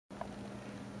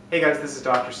Hey guys, this is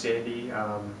Dr. Sandy.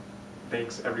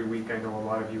 Thanks every week. I know a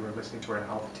lot of you are listening to our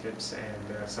health tips,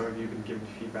 and some of you have been giving me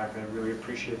feedback, and I really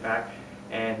appreciate that.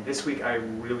 And this week I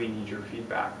really need your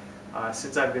feedback.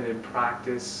 Since I've been in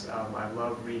practice, I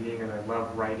love reading and I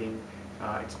love writing.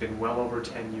 It's been well over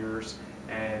 10 years,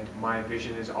 and my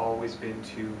vision has always been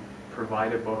to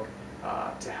provide a book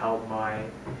to help my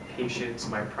patients,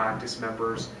 my practice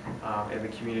members, and the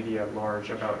community at large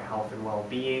about health and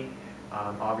well-being.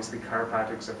 Obviously,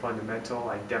 chiropractic is a fundamental.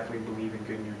 I definitely believe in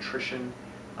good nutrition,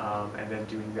 and then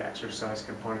doing the exercise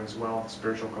component as well, the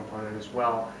spiritual component as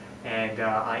well. And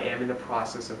I am in the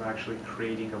process of actually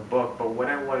creating a book. But what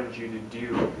I wanted you to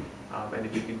do, and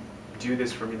if you could do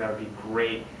this for me, that would be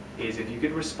great, is if you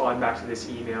could respond back to this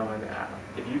email, and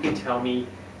if you could tell me,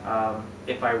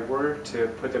 if I were to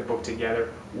put the book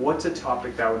together, what's a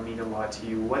topic that would mean a lot to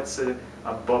you? What's a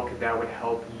book that would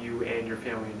help you and your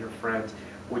family and your friends?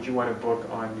 Would you want a book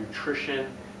on nutrition,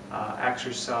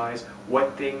 exercise?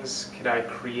 What things could I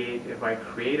create if I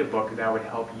create a book that would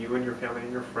help you and your family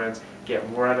and your friends get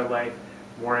more out of life,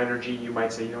 more energy? You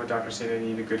might say, you know what, Dr. Sandy, I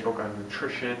need a good book on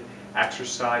nutrition,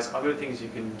 exercise, other things you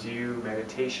can do,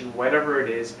 meditation, whatever it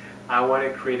is. I want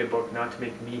to create a book not to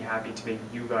make me happy, to make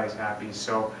you guys happy.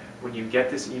 So when you get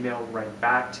this email, write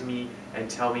back to me and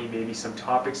tell me maybe some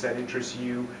topics that interest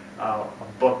you, a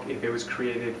book, if it was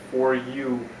created for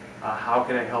you, how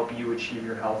can I help you achieve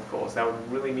your health goals? That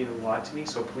would really mean a lot to me,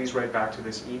 so please write back to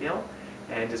this email.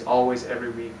 And as always, every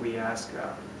week we ask,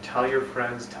 tell your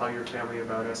friends, tell your family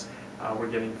about us. We're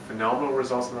getting phenomenal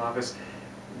results in the office.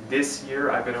 This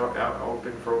year, I've been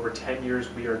open for over 10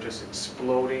 years. We are just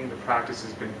exploding. The practice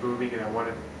has been booming, and I want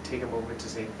to take a moment to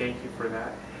say thank you for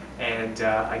that. And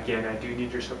again, I do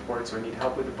need your support, so I need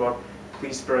help with the book.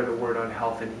 Please spread the word on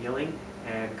health and healing,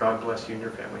 and God bless you and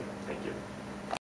your family. Thank you.